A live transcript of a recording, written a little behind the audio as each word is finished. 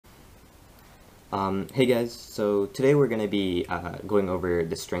Hey guys, so today we're going to be going over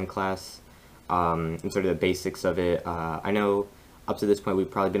the string class and sort of the basics of it. I know up to this point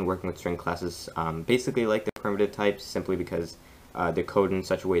we've probably been working with string classes basically like the primitive types simply because they're coded in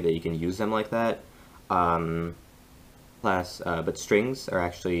such a way that you can use them like that. But strings are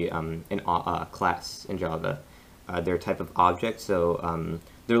actually an class in Java. They're a type of object, so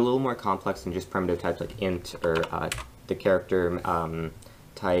they're a little more complex than just primitive types like int or the character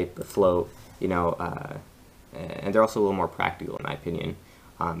type or float. And they're also a little more practical in my opinion.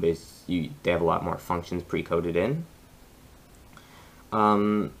 They have a lot more functions pre-coded in.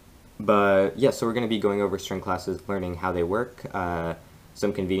 But yeah, so we're going to be going over string classes, learning how they work,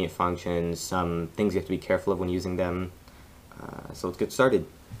 some convenient functions, some things you have to be careful of when using them. So let's get started.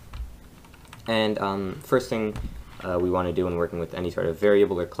 And first thing we want to do when working with any sort of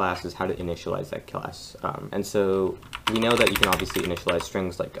variable or class is how to initialize that class. And so we know that you can obviously initialize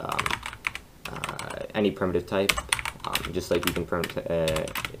strings like any primitive type, just like you can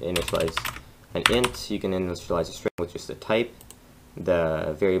initialize an int. You can initialize a string with just a type,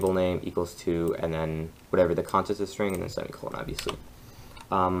 the variable name equals to, and then whatever the content of the string, and then semicolon, obviously.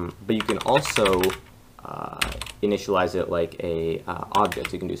 But you can also initialize it like a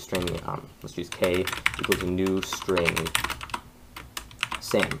object. You can do string, let's use k equals to new string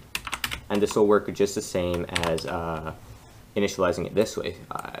Sam, and this will work just the same as initializing it this way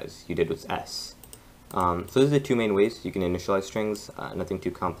as you did with s. So those are the two main ways you can initialize strings, nothing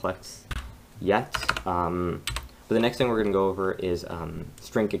too complex yet. But the next thing we're going to go over is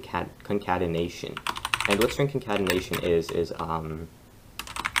string concatenation. And what string concatenation is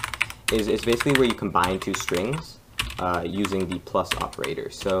basically where you combine two strings using the plus operator.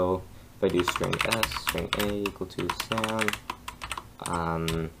 So if I do string s, string a equal to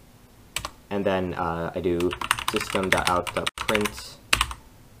Sam, and then I do system.out.print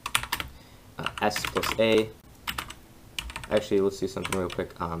s plus a. Actually, let's do something real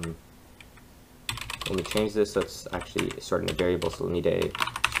quick. Let me change this so it's actually stored in a variable. So we'll need a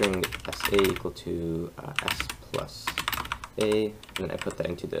string sa equal to s plus a, and then I put that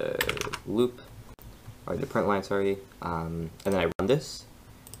into the loop, or the print line, sorry, and then I run this.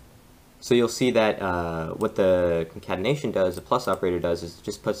 So you'll see that what the concatenation does, the plus operator does, is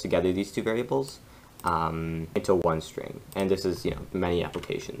just puts together these two variables into one string, and this is many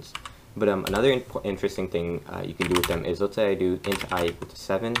applications. But another interesting thing you can do with them is, let's say I do int I equal to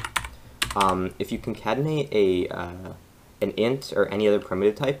 7. If you concatenate an int or any other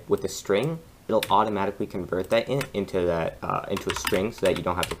primitive type with a string, it'll automatically convert that int into a string, so that you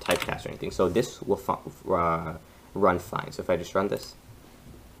don't have to typecast or anything. So this will run fine. So if I just run this,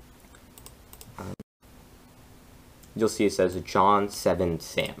 you'll see it says John 7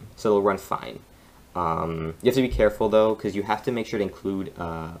 Sam. So it'll run fine. You have to be careful though, because you have to make sure to include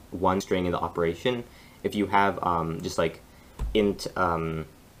one string in the operation. If you have just like int,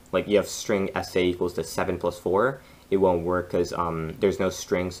 like you have string sa equals to 7 plus 4, it won't work because there's no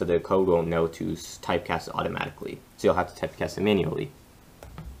string, so the code won't know to typecast it automatically. So you'll have to typecast it manually.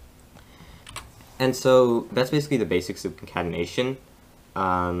 And so that's basically the basics of concatenation.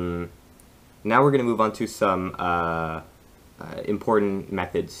 Now we're going to move on to some important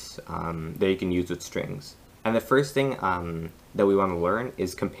methods that you can use with strings. And the first thing that we want to learn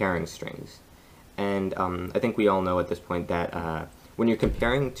is comparing strings. And I think we all know at this point that when you're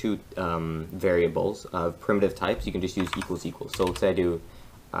comparing two variables of primitive types, you can just use equals equals. So let's say I do,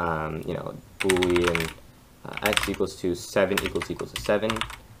 boolean x equals to 7 equals to 7.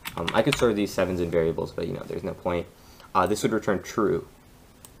 I could store these 7s in variables, but there's no point. This would return true.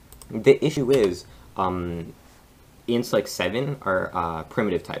 The issue is ints like 7 are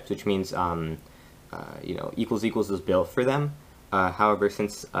primitive types, which means equals equals is built for them. However,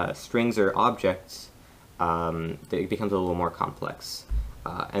 since strings are objects, it becomes a little more complex,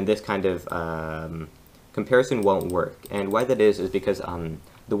 and this kind of comparison won't work. And why that is because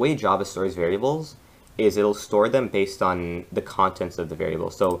the way Java stores variables is it'll store them based on the contents of the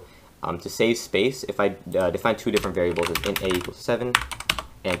variable. So to save space, if I define two different variables as int a equals 7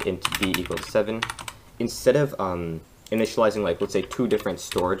 and int b equals 7, instead of initializing, like, let's say, two different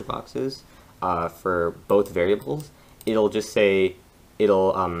storage boxes for both variables, it'll just say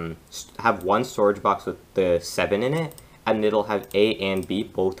it'll have one storage box with the 7 in it, and it'll have a and b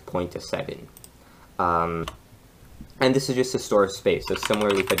both point to 7. And this is just to store space. So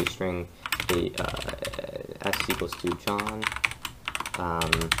similarly, if I do string s equals to John,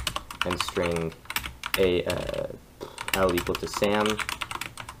 and string l equal to Sam,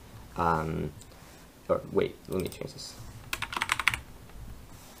 or wait, let me change this.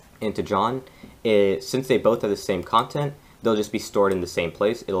 into John, since they both have the same content, they'll just be stored in the same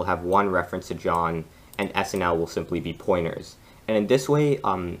place. It'll have one reference to John, and S and L will simply be pointers. And in this way,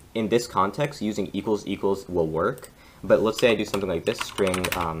 in this context, using equals equals will work. But let's say I do something like this, string,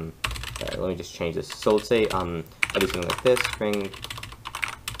 let me just change this. So let's say I do something like this, string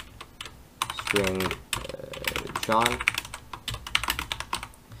John.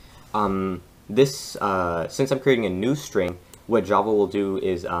 Since I'm creating a new string, what Java will do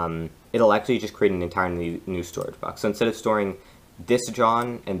is it'll actually just create an entirely new storage box. So instead of storing this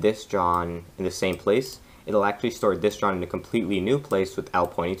John and this John in the same place, it'll actually store this John in a completely new place with L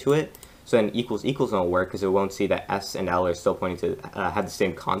pointing to it. So then equals equals won't work because it won't see that S and L are still pointing to have the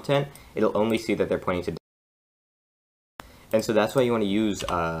same content. It'll only see that they're pointing to. And so that's why you want to use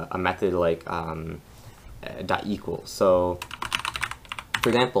a method like dot equal. So for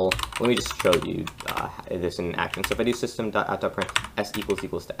example, let me just show you this in action. So if I do system.out.print s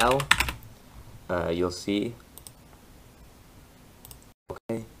equals to L, you'll see.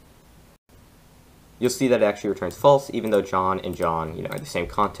 Okay. You'll see that it actually returns false, even though John and John, are the same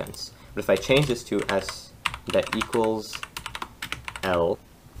contents. But if I change this to s that equals L,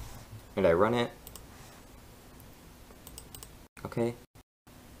 and I run it, okay,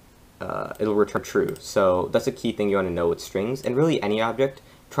 it'll return true. So that's a key thing you want to know with strings, and really any object.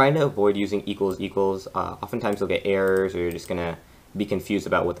 Trying to avoid using equals equals. Oftentimes you'll get errors, or you're just gonna be confused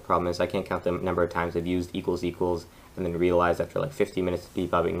about what the problem is. I can't count the number of times I've used equals equals and then realized after like 50 minutes of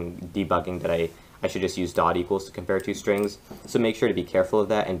debugging that I should just use dot equals to compare two strings. So make sure to be careful of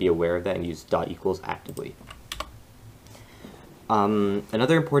that and be aware of that and use dot equals actively.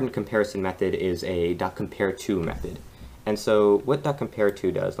 Another important comparison method is a dot compare to method. And so what dot compare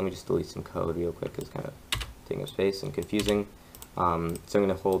to does, let me just delete some code real quick because it's kind of taking up space and confusing. So I'm going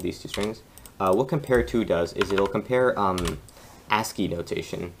to hold these two strings. What compare to does is it'll compare ASCII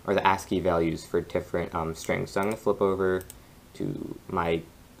notation, or the ASCII values for different strings. So I'm going to flip over to my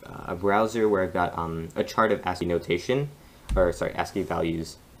browser where I've got a chart of ASCII notation, or sorry, ASCII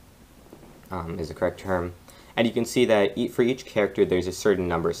values is the correct term. And you can see that for each character there's a certain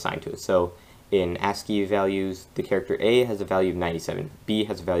number assigned to it. So in ASCII values, the character A has a value of 97, B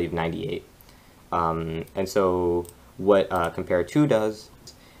has a value of 98. And so what compare to does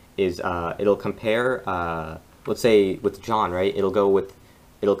is it'll compare, let's say with John, right? It'll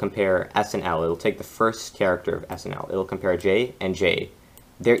compare S and L. It'll take the first character of S and L. It'll compare J and J.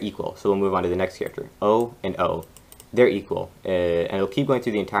 They're equal. So we'll move on to the next character. O and O. They're equal. And it'll keep going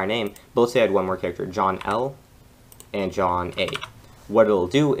through the entire name. But let's say I had one more character, John L and John A. What it'll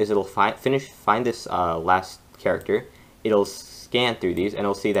do is it'll find this last character. It'll scan through these and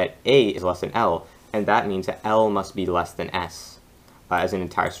it'll see that A is less than L. And that means that L must be less than S as an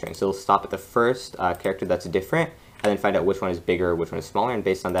entire string. So it'll stop at the first character that's different, and then find out which one is bigger, which one is smaller, and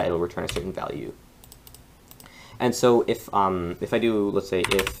based on that, it'll return a certain value. And so if I do, let's say,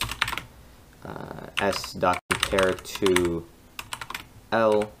 if s dot compare to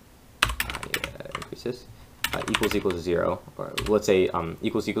L, increase this, equals 0, or let's say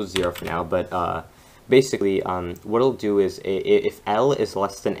equals 0 for now, but basically what it'll do is if L is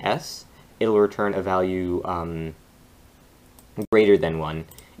less than S, it'll return a value greater than 1.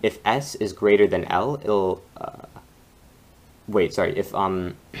 If S is greater than L, it'll if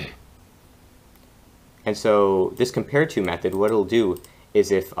and so this compare to method, what it'll do is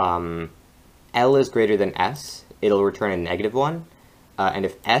if L is greater than S, it'll return a negative 1, and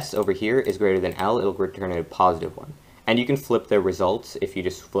if S over here is greater than L, it'll return a positive 1. And you can flip the results if you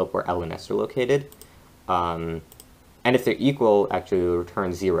just flip where L and S are located. And if they're equal, actually it'll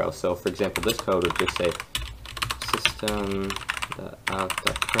return 0. So for example, this code would just say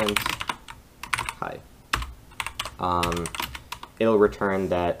system.out.print hi. It'll return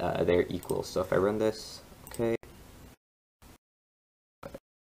that they're equal. So if I run this, okay,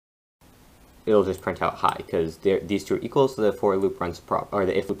 it'll just print out hi because these two are equal, so the for loop runs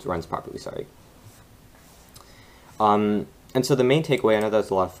the if loop runs properly. Sorry. And so the main takeaway, I know that's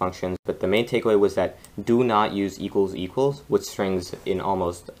a lot of functions, but the main takeaway was that do not use equals equals with strings in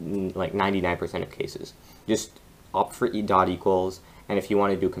almost like 99% of cases. Just opt for dot equals, and if you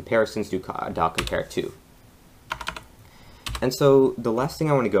want to do comparisons, do dot compare to. And so the last thing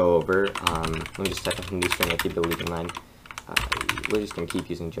I want to go over, let me just set up a new string, I keep deleting mine. We're just going to keep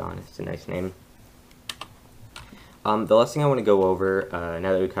using John, it's a nice name. The last thing I want to go over,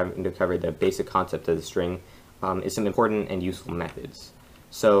 now that we've covered the basic concept of the string, is some important and useful methods.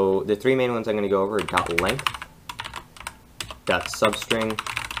 So the three main ones I'm going to go over are dot length, dot substring,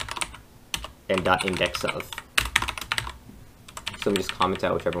 and dot index of. So let me just comment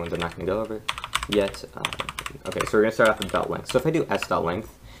out whichever ones I'm not going to go over yet. Okay, so we're going to start off with dot length. So if I do s dot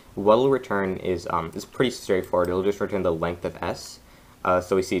length, what it'll return is pretty straightforward. It'll just return the length of S.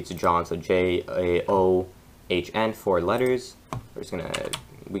 So we see it's John, so J-A-O-H-N, 4 letters.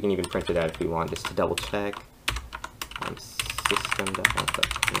 We can even print it out if we want, just to double check.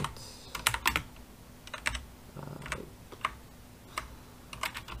 System.out.print.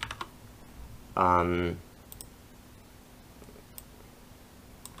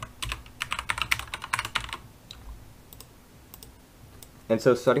 And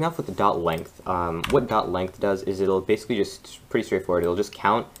so starting off with the dot length, what dot length does is it'll basically just, pretty straightforward, it'll just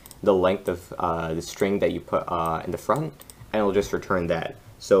count the length of the string that you put in the front, and it'll just return that.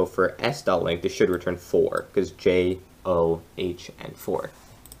 So for S dot length, it should return 4, because J-O-H-N, 4.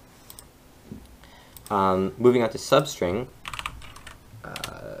 Moving on to substring,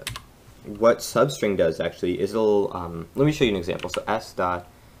 what substring does actually is it'll, let me show you an example. So S dot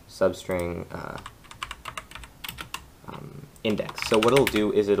substring index. So what it'll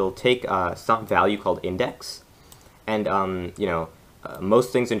do is it'll take some value called index, and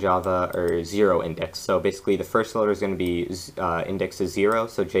most things in Java are 0 index. So basically the first letter is going to be index is 0,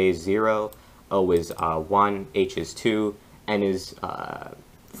 so J is 0, O is 1, H is 2, N is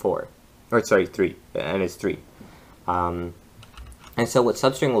 4, or sorry, 3, N is 3. And so what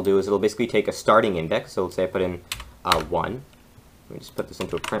substring will do is it'll basically take a starting index. So let's say I put in 1. Let me just put this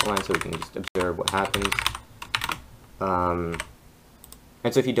into a print line so we can just observe what happens. And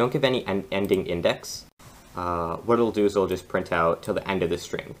so if you don't give any ending index, what it'll do is it'll just print out till the end of the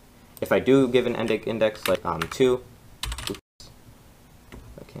string. If I do give an ending index, like 2, oops,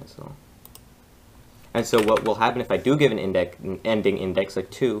 I cancel. And so what will happen if I do give an ending index,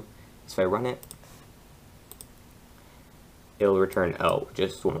 like 2, is if I run it, it'll return O,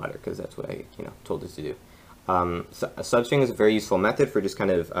 just 1 letter, because that's what I told it to do. So a substring is a very useful method for just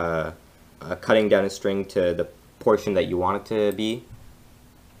kind of cutting down a string to the portion that you want it to be.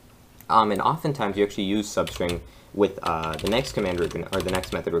 And oftentimes you actually use substring with the next command or the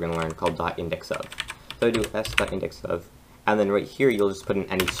next method we're going to learn called .indexOf. So I do s.indexOf, and then right here you'll just put in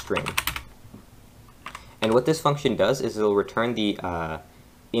any string. And what this function does is it'll return the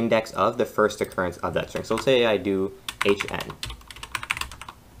index of the first occurrence of that string. So let's say I do hn.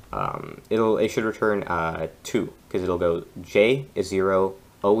 It should return 2, because it'll go J is 0,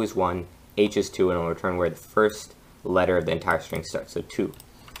 O is 1, H is 2, and it'll return where the first letter of the entire string starts, so 2.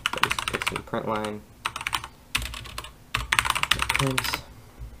 So just put some print line. Print.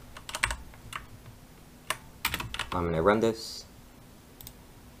 I'm going to run this.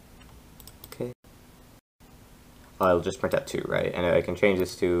 Okay. I'll just print out 2, right? And I can change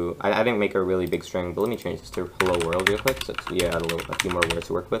this to, I didn't make a really big string, but let me change this to hello world real quick, so we add a few more words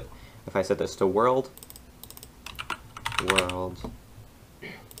to work with. If I set this to world,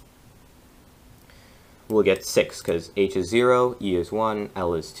 we'll get 6, because H is 0, E is 1,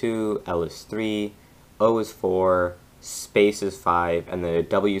 L is 2, L is 3, O is 4, space is 5, and the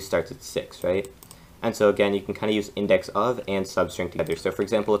W starts at 6, right? And so again, you can kind of use index of and substring together. So for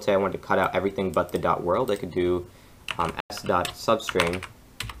example, let's say I wanted to cut out everything but the dot world, I could do s.substring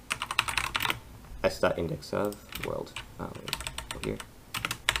s.index of world. Here.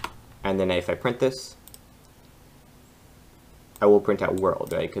 And then if I print this, I will print out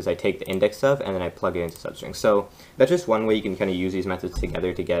world, right? Because I take the index of and then I plug it into substring. So that's just one way you can kind of use these methods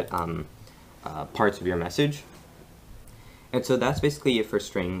together to get parts of your message. And so that's basically it for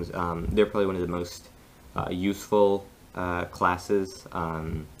strings. They're probably one of the most useful classes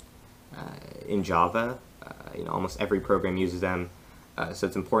in Java. Almost every program uses them. So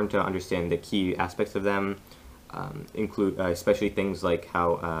it's important to understand the key aspects of them. Include especially things like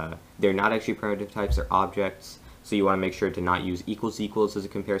how they're not actually primitive types, they're objects. So you want to make sure to not use equals equals as a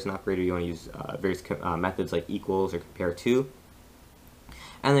comparison operator. You want to use various methods like equals or compare to.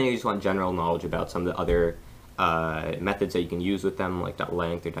 And then you just want general knowledge about some of the other methods that you can use with them, like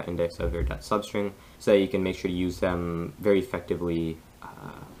 .length or .indexOf or .substring, so that you can make sure to use them very effectively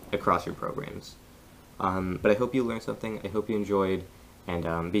across your programs. But I hope you learned something. I hope you enjoyed,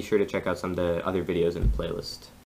 and be sure to check out some of the other videos in the playlist.